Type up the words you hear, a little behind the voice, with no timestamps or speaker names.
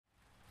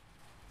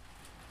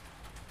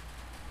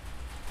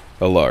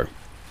Hello,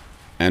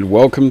 and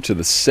welcome to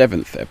the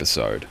 7th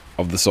episode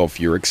of the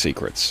Sulphuric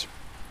Secrets,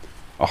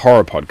 a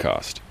horror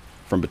podcast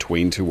from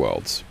between two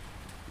worlds.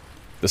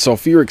 The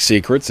Sulphuric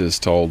Secrets is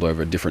told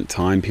over different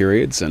time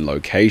periods and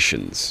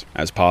locations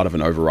as part of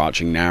an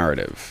overarching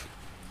narrative.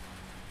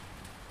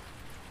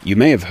 You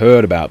may have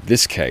heard about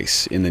this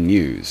case in the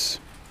news.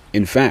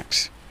 In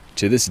fact,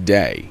 to this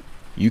day,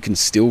 you can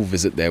still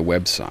visit their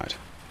website.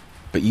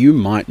 But you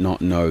might not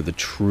know the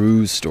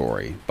true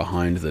story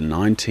behind the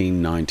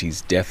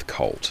 1990s death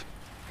cult,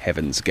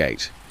 Heaven's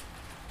Gate.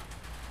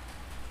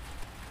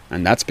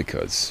 And that's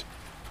because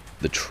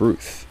the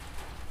truth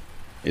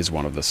is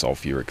one of the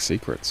Sulphuric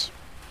Secrets.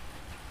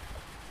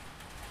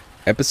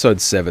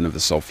 Episode 7 of the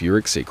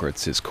Sulphuric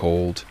Secrets is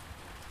called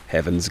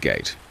Heaven's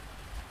Gate.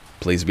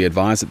 Please be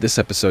advised that this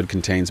episode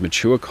contains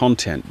mature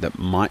content that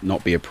might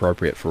not be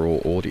appropriate for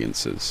all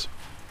audiences.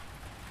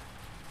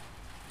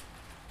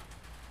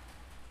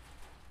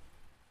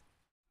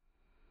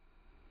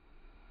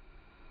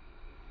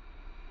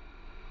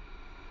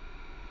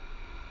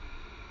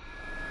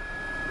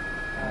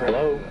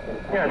 Hello?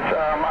 Yes,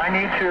 I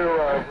need to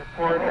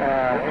report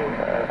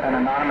an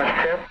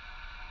anonymous tip.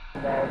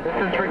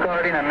 This is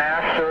regarding a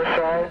mass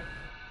suicide.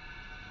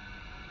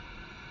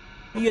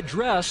 The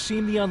address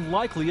seemed the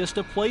unlikeliest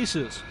of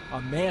places,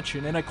 a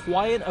mansion in a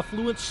quiet,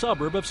 affluent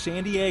suburb of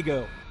San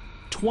Diego.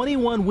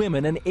 21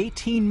 women and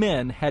 18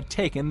 men had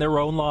taken their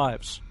own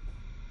lives.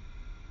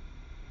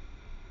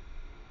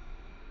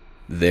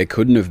 There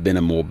couldn't have been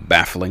a more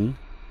baffling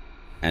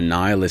and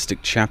nihilistic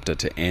chapter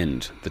to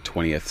end the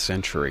 20th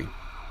century.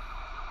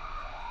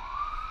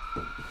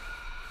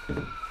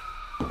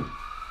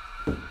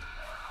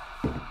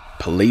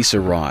 Police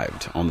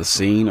arrived on the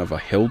scene of a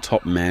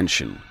hilltop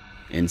mansion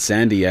in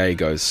San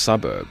Diego's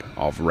suburb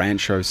of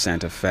Rancho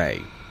Santa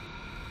Fe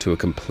to a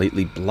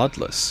completely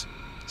bloodless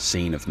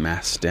scene of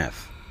mass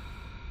death.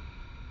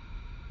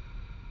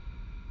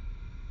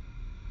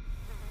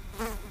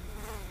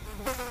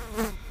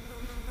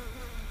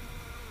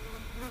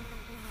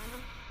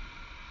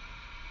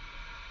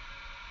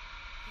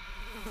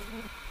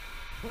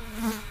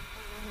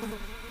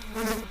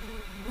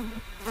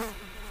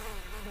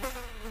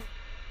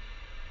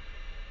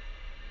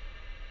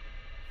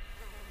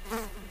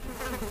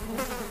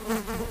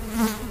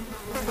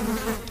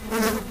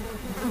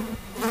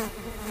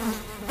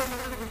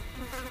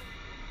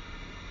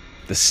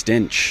 The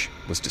stench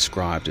was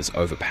described as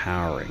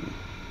overpowering,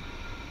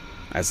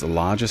 as the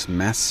largest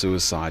mass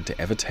suicide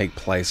to ever take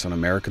place on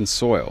American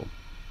soil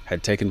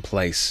had taken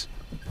place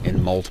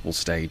in multiple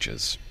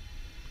stages.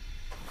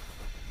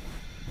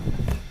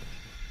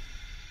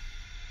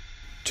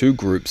 Two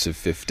groups of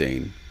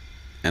 15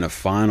 and a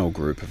final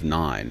group of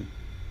 9.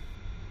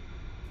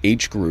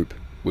 Each group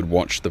would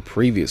watch the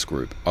previous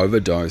group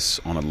overdose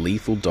on a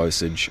lethal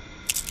dosage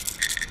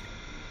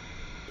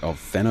of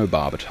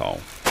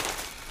phenobarbital,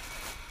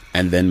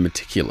 and then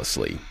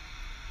meticulously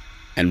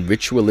and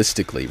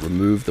ritualistically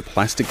remove the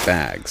plastic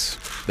bags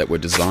that were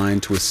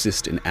designed to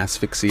assist in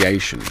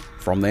asphyxiation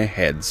from their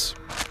heads,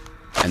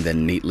 and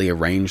then neatly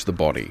arrange the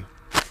body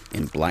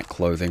in black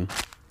clothing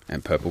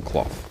and purple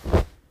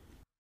cloth.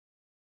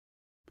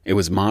 It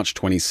was March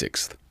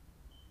 26th,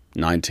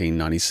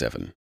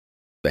 1997,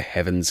 the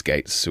Heaven's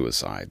Gate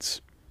suicides.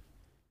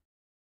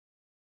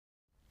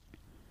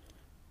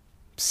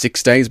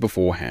 6 days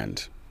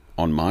beforehand,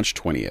 on March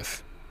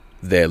 20th,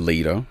 their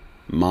leader,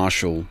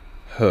 Marshall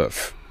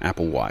Herf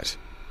Applewhite,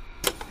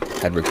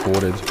 had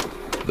recorded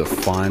the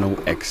final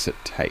exit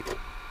tape.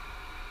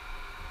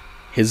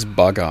 His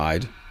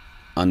bug-eyed,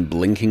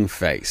 unblinking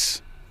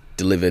face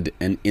delivered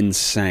an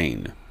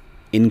insane,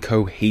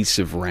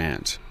 incohesive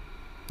rant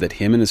that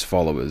him and his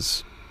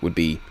followers would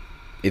be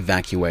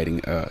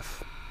evacuating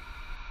Earth.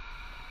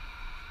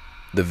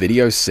 The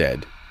video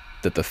said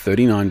that the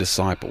 39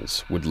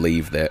 disciples would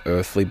leave their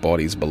earthly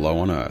bodies below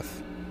on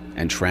Earth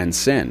and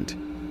transcend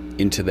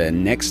into their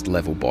next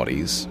level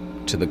bodies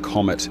to the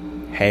comet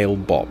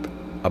Hale-Bopp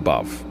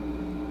above.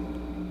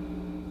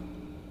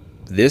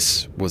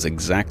 This was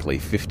exactly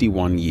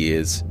 51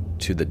 years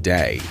to the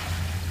day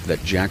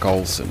that Jack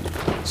Olson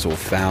saw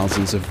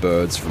thousands of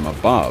birds from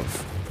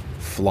above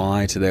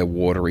fly to their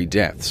watery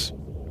depths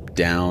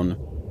down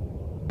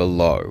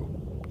below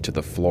to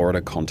the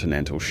Florida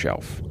continental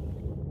shelf.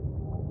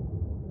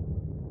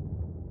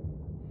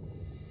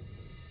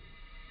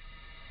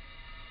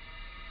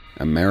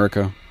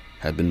 America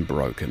had been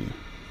broken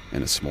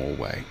in a small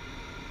way.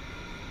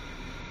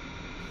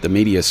 The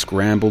media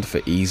scrambled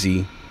for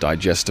easy,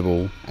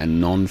 digestible,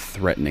 and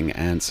non-threatening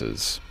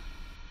answers.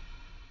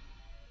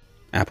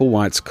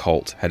 Applewhite's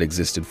cult had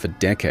existed for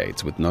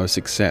decades with no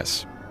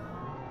success.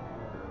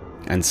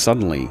 And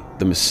suddenly,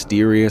 the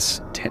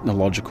mysterious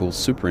technological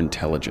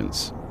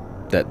superintelligence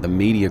that the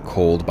media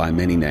called by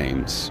many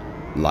names,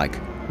 like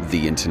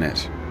the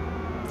Internet,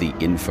 the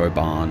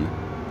Infobarn,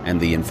 and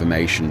the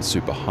Information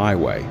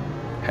Superhighway,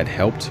 had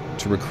helped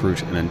to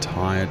recruit an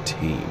entire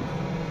team.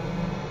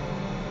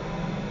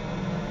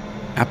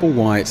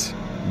 Applewhite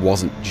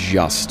wasn't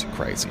just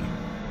crazy.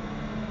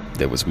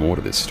 There was more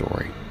to this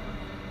story.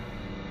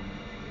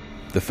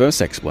 The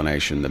first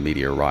explanation the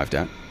media arrived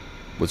at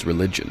was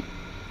religion.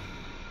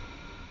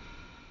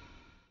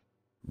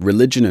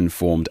 Religion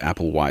informed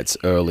Applewhite's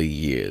early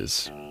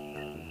years.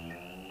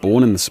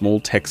 Born in the small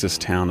Texas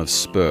town of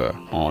Spur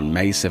on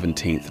May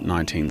 17,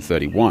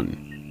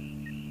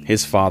 1931,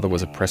 his father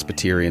was a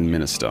Presbyterian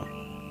minister.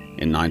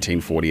 In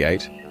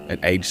 1948,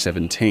 at age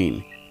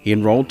 17, he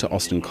enrolled to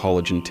Austin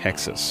College in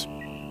Texas.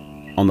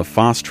 On the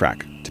fast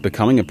track to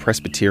becoming a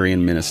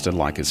Presbyterian minister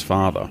like his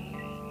father,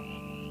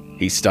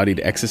 he studied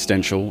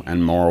existential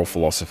and moral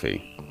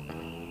philosophy.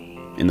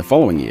 In the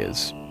following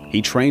years,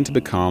 he trained to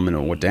become an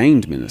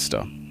ordained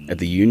minister at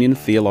the Union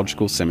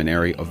Theological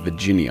Seminary of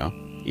Virginia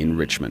in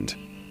Richmond.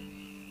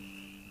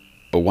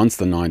 But once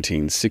the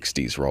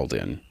 1960s rolled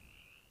in,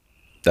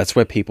 that's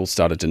where people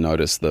started to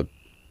notice the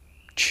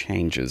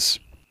changes.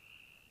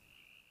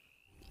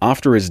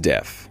 After his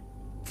death,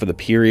 for the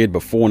period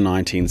before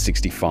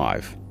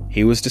 1965,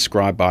 he was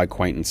described by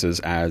acquaintances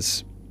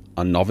as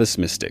a novice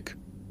mystic,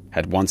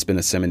 had once been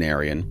a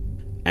seminarian,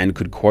 and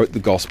could quote the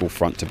gospel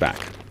front to back.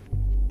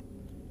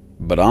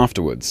 But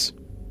afterwards,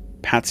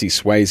 Patsy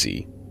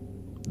Swayze,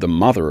 the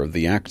mother of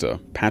the actor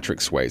Patrick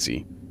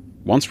Swayze,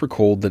 once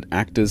recalled that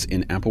actors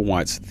in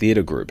Applewhite's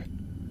theatre group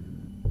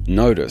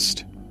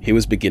noticed he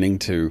was beginning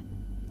to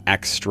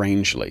act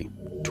strangely,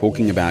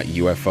 talking about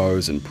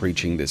UFOs and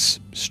preaching this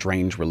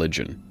strange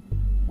religion.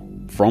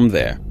 From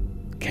there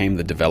came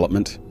the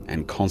development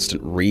and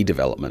constant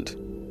redevelopment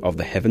of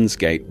the Heaven's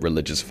Gate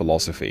religious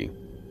philosophy,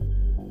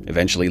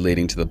 eventually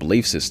leading to the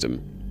belief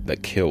system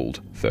that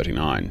killed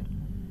 39.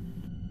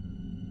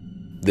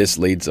 This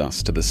leads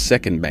us to the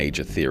second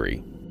major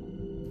theory,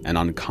 an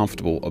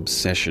uncomfortable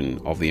obsession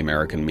of the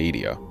American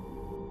media: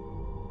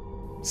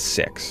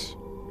 sex.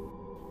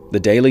 The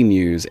Daily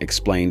News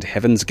explained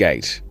Heaven's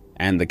Gate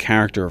and the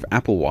character of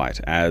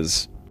Applewhite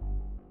as,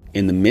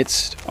 in the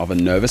midst of a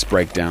nervous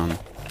breakdown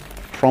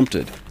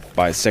prompted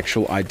by a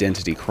sexual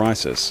identity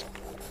crisis,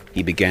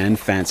 he began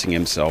fancying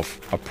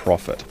himself a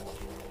prophet.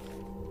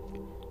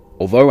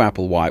 Although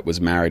Applewhite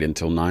was married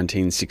until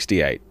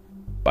 1968,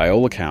 by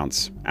all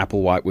accounts,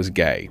 Applewhite was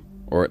gay,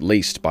 or at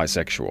least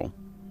bisexual.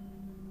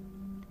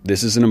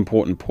 This is an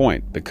important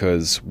point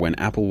because when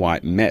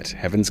Applewhite met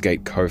Heaven's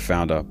Gate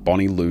co-founder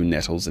Bonnie Lou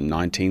Nettles in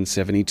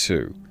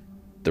 1972,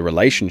 the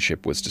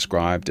relationship was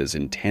described as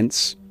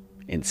intense,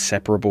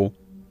 inseparable,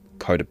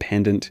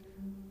 codependent,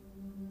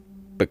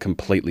 but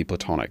completely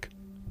platonic.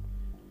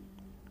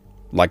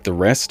 Like the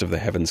rest of the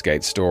Heaven's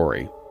Gate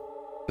story,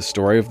 the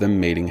story of them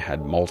meeting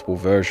had multiple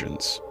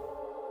versions.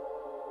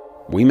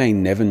 We may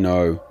never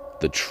know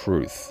the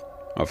truth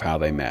of how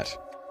they met.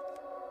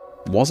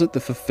 Was it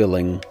the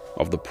fulfilling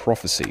of the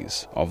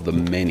prophecies of the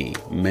many,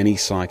 many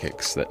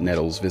psychics that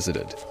Nettles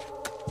visited?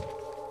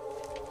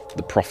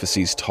 The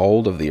prophecies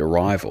told of the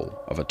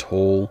arrival of a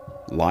tall,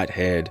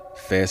 light-haired,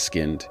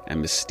 fair-skinned,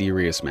 and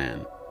mysterious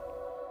man.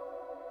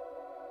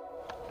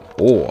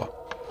 Or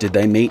did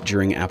they meet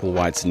during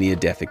Applewhite's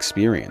near-death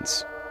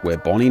experience, where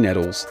Bonnie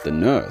Nettles, the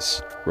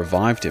nurse,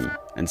 revived him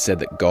and said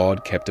that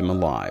God kept him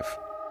alive,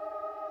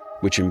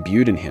 which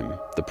imbued in him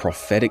the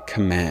prophetic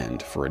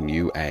command for a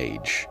new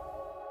age?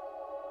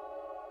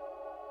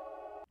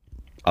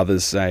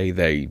 Others say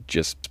they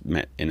just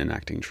met in an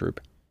acting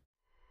troupe.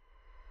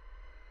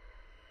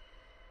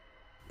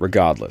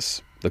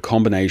 Regardless, the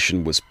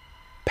combination was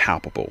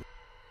palpable.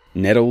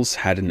 Nettles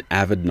had an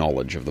avid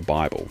knowledge of the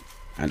Bible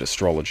and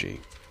astrology.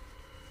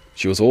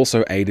 She was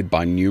also aided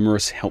by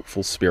numerous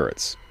helpful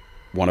spirits,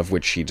 one of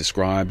which she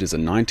described as a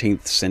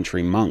 19th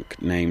century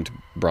monk named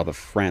Brother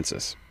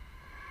Francis.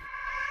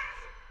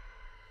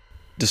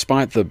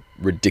 Despite the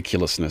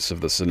ridiculousness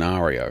of the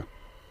scenario,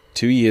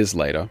 2 years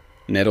later,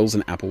 Nettles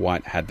and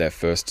Applewhite had their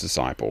first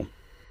disciple.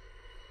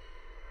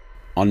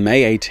 On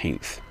May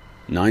 18th,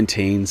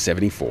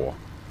 1974,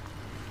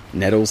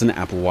 Nettles and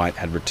Applewhite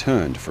had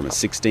returned from a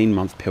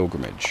 16-month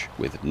pilgrimage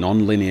with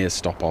non-linear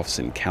stop-offs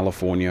in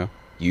California,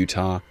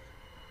 Utah,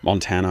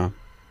 Montana,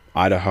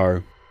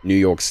 Idaho, New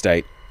York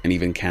State, and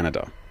even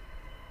Canada.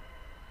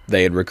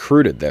 They had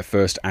recruited their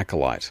first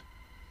acolyte.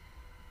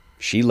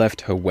 She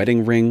left her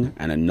wedding ring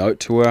and a note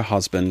to her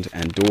husband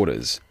and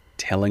daughters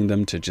telling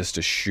them to just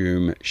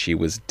assume she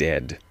was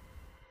dead.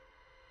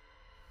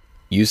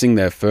 Using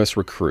their first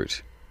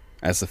recruit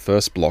as the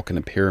first block in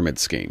a pyramid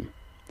scheme,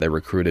 they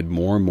recruited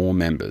more and more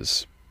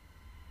members.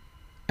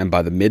 And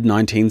by the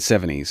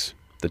mid-1970s,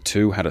 the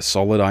two had a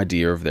solid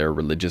idea of their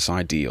religious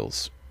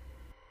ideals.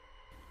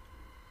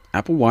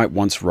 Applewhite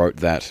once wrote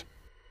that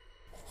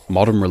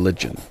modern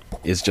religion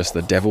is just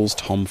the devil's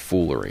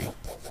tomfoolery.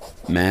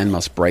 Man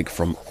must break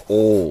from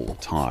all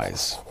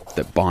ties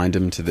that bind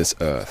him to this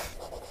earth.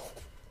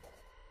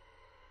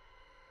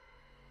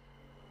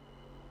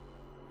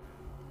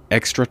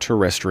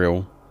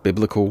 Extraterrestrial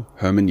biblical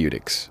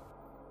hermeneutics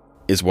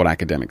is what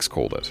academics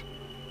called it,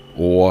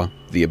 or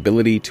the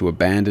ability to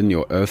abandon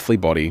your earthly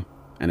body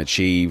and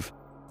achieve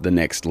the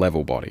next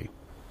level body.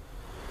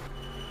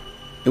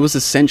 It was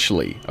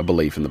essentially a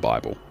belief in the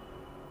Bible,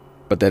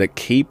 but that at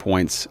key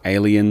points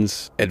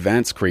aliens,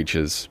 advanced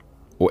creatures,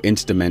 or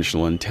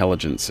interdimensional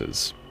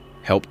intelligences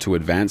helped to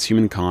advance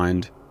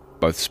humankind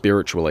both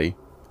spiritually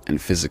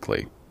and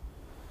physically.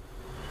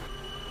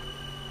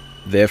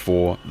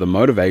 Therefore, the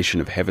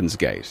motivation of Heaven's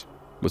Gate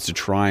was to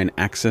try and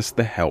access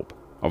the help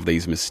of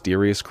these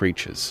mysterious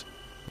creatures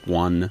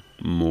one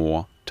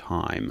more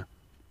time.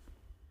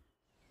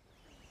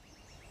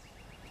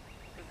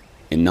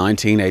 In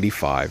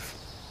 1985,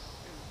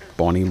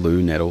 Bonnie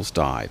Lou Nettles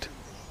died,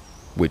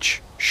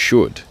 which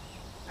should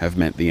have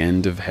meant the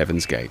end of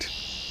Heaven's Gate.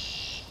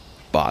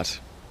 But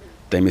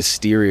they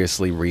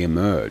mysteriously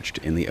re-emerged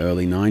in the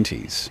early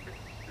 90s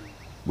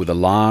with a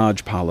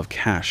large pile of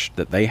cash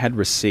that they had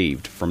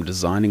received from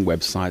designing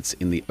websites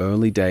in the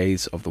early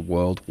days of the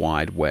World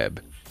Wide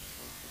Web.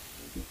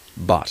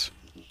 But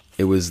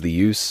it was the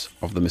use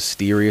of the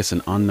mysterious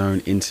and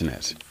unknown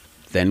internet,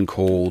 then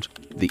called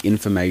the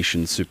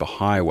Information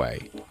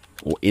Superhighway,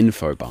 or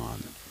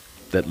Infobahn,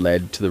 that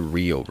led to the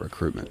real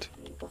recruitment.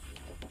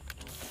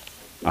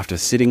 After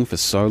sitting for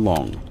so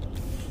long,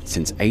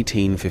 since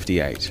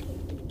 1858,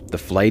 the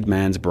flayed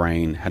man's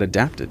brain had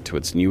adapted to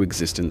its new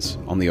existence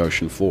on the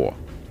ocean floor.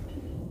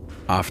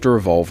 After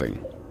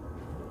evolving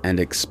and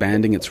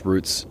expanding its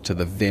roots to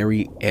the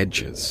very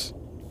edges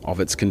of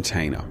its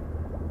container,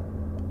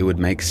 it would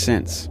make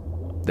sense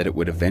that it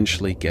would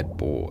eventually get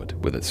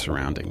bored with its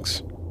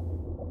surroundings.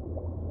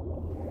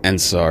 And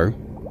so,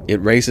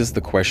 it raises the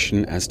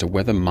question as to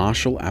whether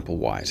Marshall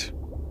Applewhite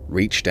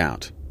reached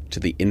out to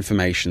the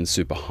Information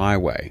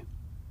Superhighway,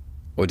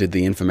 or did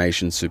the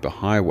Information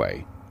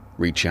Superhighway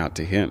reach out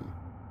to him?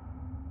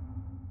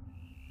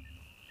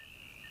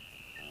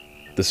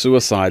 The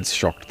suicides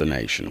shocked the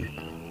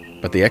nation,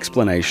 but the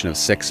explanation of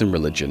sex and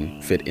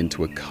religion fit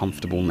into a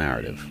comfortable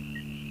narrative.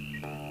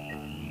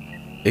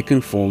 It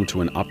conformed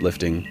to an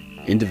uplifting,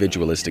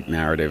 individualistic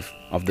narrative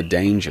of the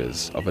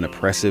dangers of an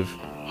oppressive,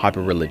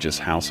 hyper-religious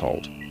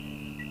household,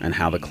 and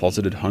how the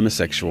closeted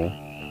homosexual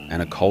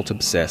and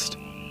occult-obsessed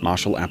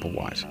Marshall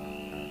Applewhite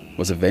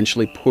was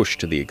eventually pushed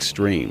to the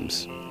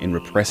extremes in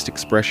repressed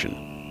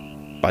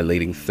expression by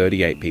leading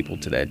 38 people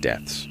to their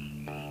deaths.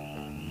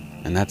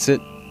 And that's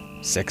it,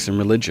 sex and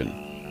religion,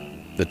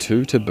 the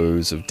two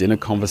taboos of dinner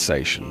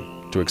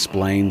conversation to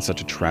explain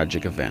such a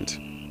tragic event.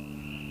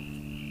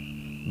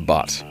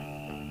 But,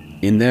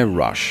 in their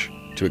rush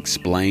to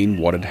explain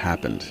what had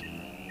happened,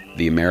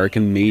 the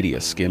American media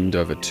skimmed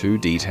over two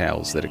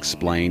details that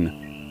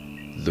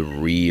explain the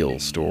real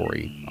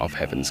story of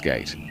Heaven's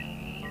Gate.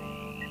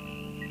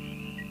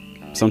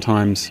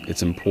 Sometimes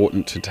it's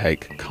important to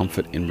take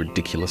comfort in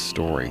ridiculous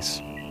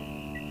stories,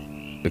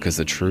 because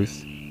the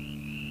truth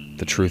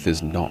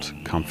is not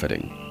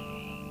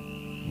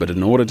comforting. But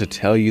in order to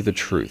tell you the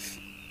truth,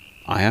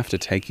 I have to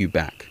take you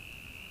back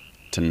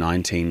to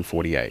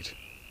 1948.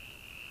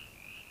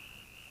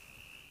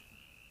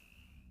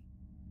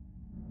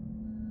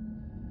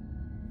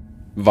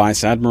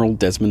 Vice Admiral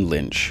Desmond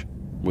Lynch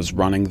was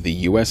running the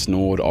US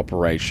NORD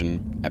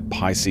operation at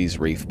Pisces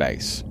Reef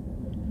Base.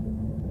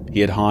 He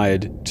had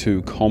hired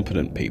two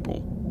competent people,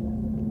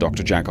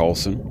 Dr. Jack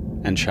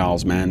Olson and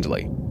Charles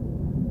Manderley,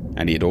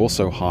 and he had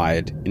also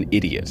hired an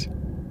idiot,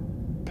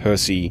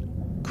 Percy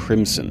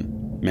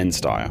Crimson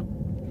Menstire.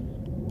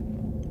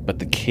 But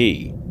the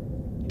key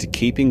to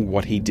keeping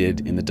what he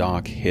did in the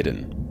dark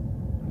hidden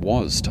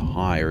was to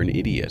hire an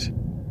idiot.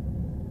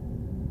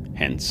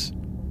 Hence,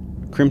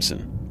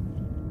 Crimson.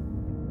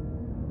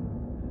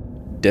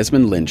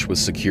 Desmond Lynch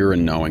was secure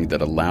in knowing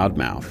that a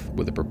loudmouth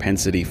with a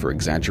propensity for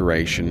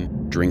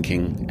exaggeration,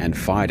 drinking, and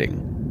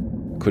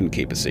fighting couldn't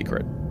keep a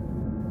secret,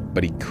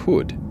 but he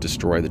could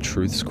destroy the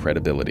truth's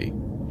credibility.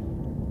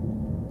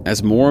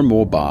 As more and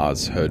more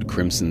bars heard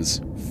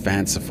Crimson's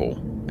fanciful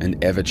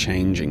and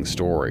ever-changing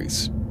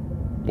stories,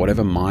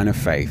 whatever minor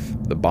faith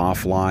the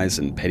barflies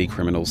and petty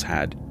criminals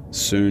had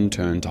soon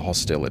turned to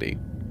hostility.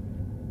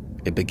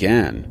 It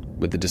began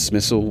with the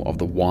dismissal of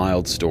the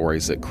wild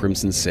stories that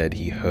Crimson said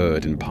he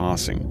heard in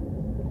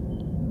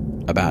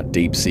passing about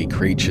deep-sea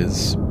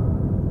creatures,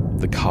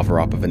 the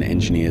cover-up of an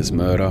engineer's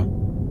murder,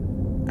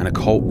 and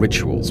occult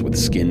rituals with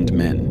skinned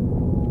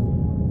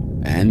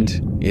men.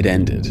 And it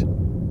ended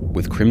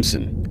with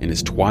Crimson in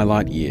his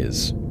twilight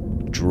years,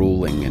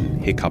 drooling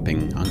and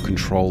hiccuping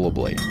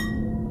uncontrollably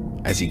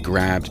as he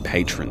grabbed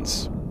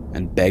patrons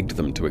and begged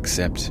them to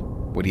accept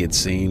what he had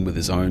seen with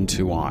his own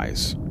two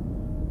eyes.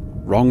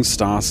 Wrong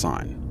star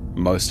sign,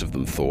 most of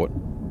them thought.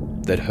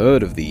 They'd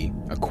heard of the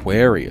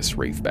Aquarius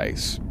Reef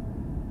Base,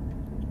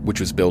 which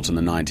was built in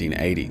the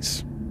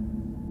 1980s.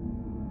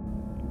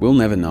 We'll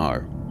never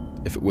know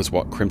if it was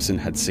what Crimson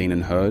had seen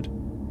and heard,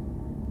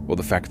 or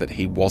the fact that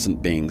he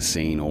wasn't being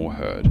seen or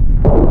heard.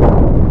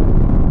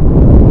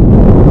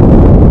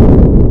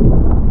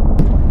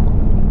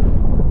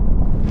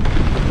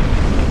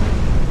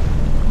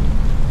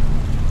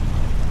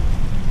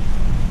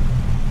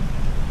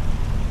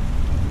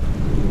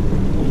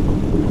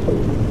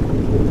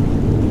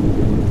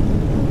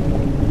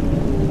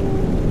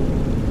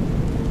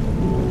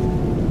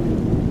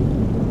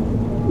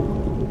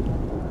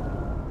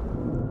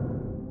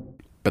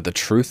 But the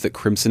truth that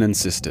Crimson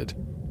insisted,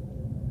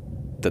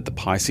 that the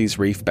Pisces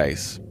Reef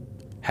Base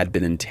had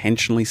been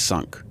intentionally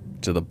sunk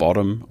to the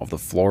bottom of the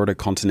Florida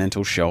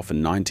continental shelf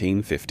in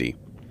 1950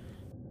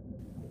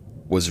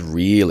 was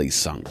really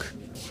sunk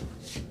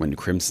when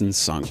Crimson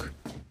sunk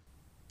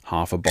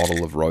half a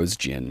bottle of rose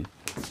gin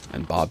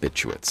and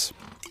barbiturates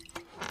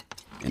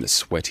in a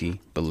sweaty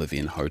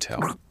Bolivian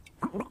hotel.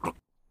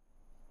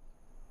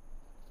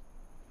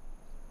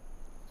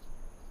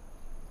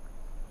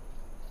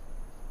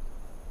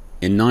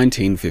 In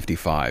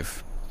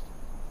 1955,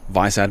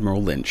 Vice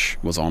Admiral Lynch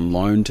was on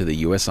loan to the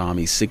US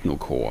Army Signal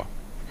Corps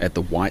at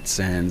the White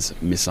Sands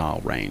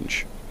Missile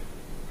Range.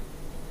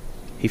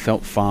 He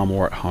felt far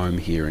more at home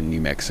here in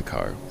New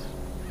Mexico,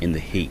 in the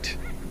heat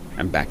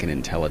and back in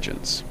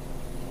intelligence.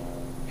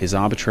 His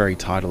arbitrary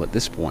title at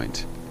this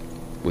point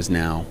was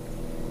now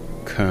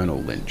Colonel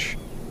Lynch.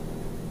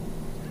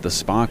 The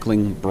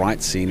sparkling,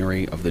 bright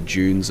scenery of the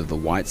dunes of the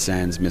White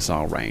Sands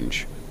Missile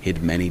Range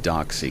hid many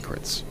dark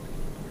secrets.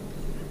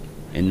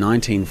 In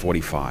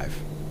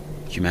 1945,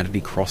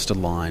 humanity crossed a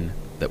line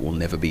that will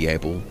never be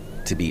able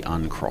to be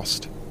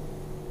uncrossed.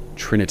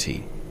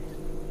 Trinity,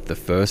 the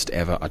first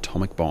ever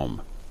atomic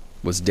bomb,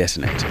 was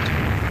detonated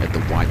at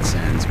the White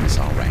Sands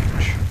Missile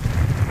Range.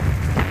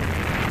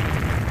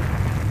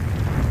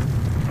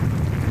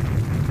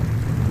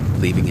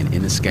 Leaving an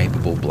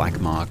inescapable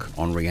black mark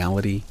on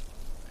reality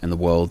and the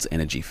world's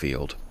energy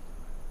field.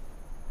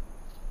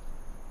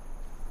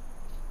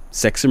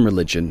 Sex and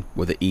religion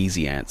were the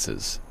easy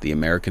answers the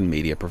American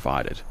media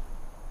provided.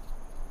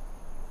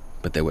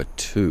 But there were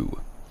two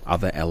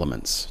other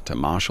elements to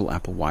Marshall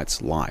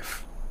Applewhite's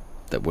life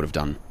that would have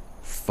done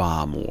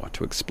far more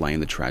to explain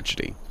the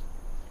tragedy.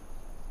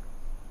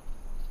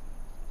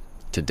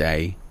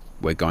 Today,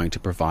 we're going to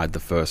provide the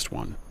first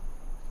one: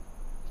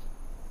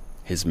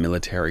 his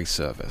military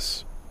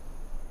service.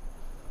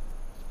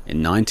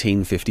 In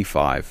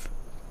 1955,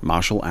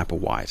 Marshall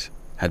Applewhite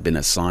had been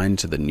assigned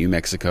to the New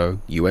Mexico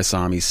US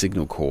Army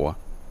Signal Corps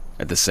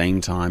at the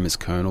same time as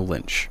Colonel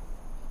Lynch.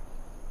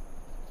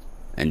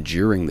 And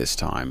during this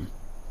time,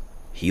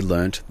 he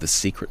learnt the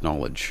secret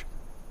knowledge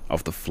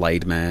of the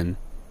flayed man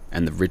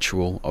and the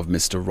ritual of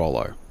Mr.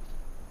 Rollo.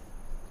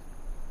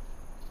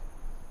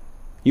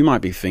 You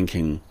might be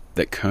thinking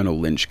that Colonel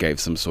Lynch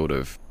gave some sort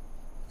of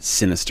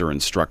sinister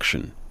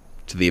instruction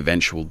to the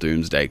eventual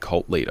doomsday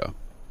cult leader.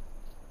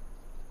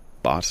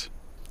 But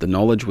the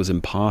knowledge was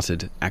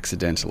imparted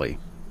accidentally,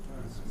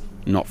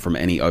 not from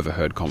any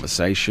overheard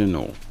conversation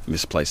or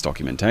misplaced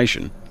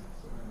documentation.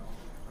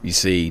 You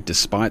see,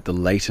 despite the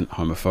latent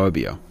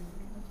homophobia,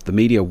 the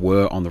media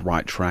were on the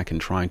right track in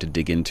trying to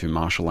dig into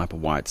Marshall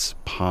Applewhite's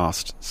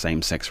past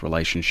same-sex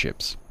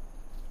relationships,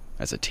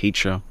 as a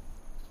teacher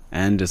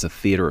and as a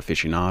theatre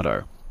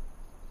aficionado.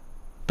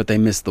 But they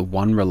missed the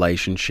one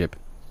relationship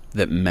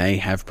that may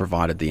have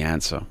provided the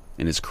answer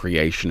in his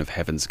creation of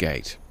Heaven's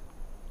Gate: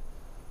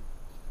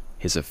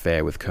 his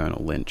affair with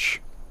Colonel Lynch.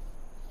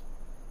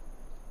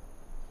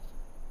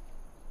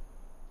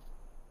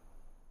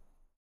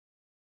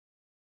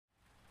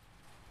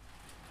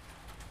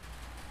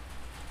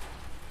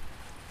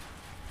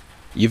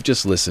 You've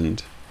just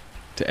listened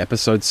to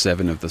episode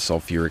 7 of the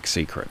Sulphuric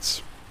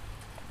Secrets.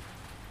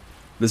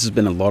 This has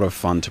been a lot of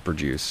fun to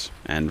produce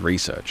and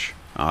research.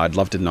 I'd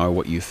love to know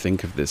what you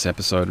think of this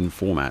episode and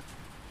format,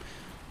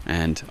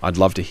 and I'd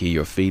love to hear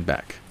your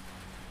feedback.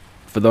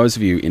 For those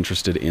of you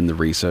interested in the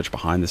research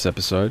behind this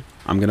episode,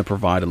 I'm going to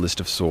provide a list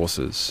of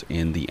sources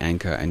in the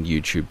Anchor and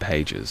YouTube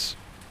pages.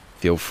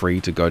 Feel free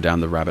to go down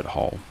the rabbit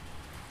hole.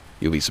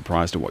 You'll be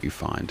surprised at what you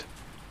find.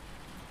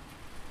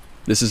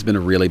 This has been a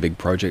really big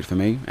project for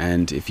me,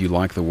 and if you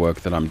like the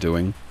work that I'm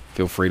doing,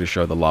 feel free to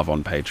show the love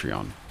on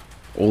Patreon.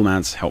 All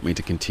amounts help me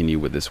to continue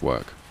with this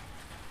work.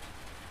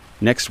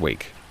 Next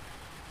week,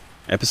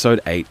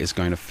 episode 8 is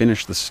going to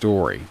finish the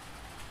story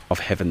of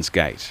Heaven's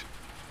Gate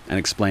and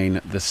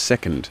explain the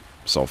second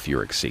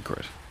sulphuric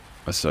secret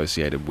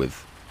associated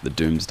with the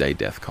Doomsday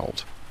Death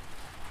Cult.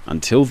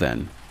 Until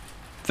then,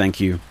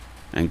 thank you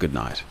and good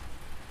night.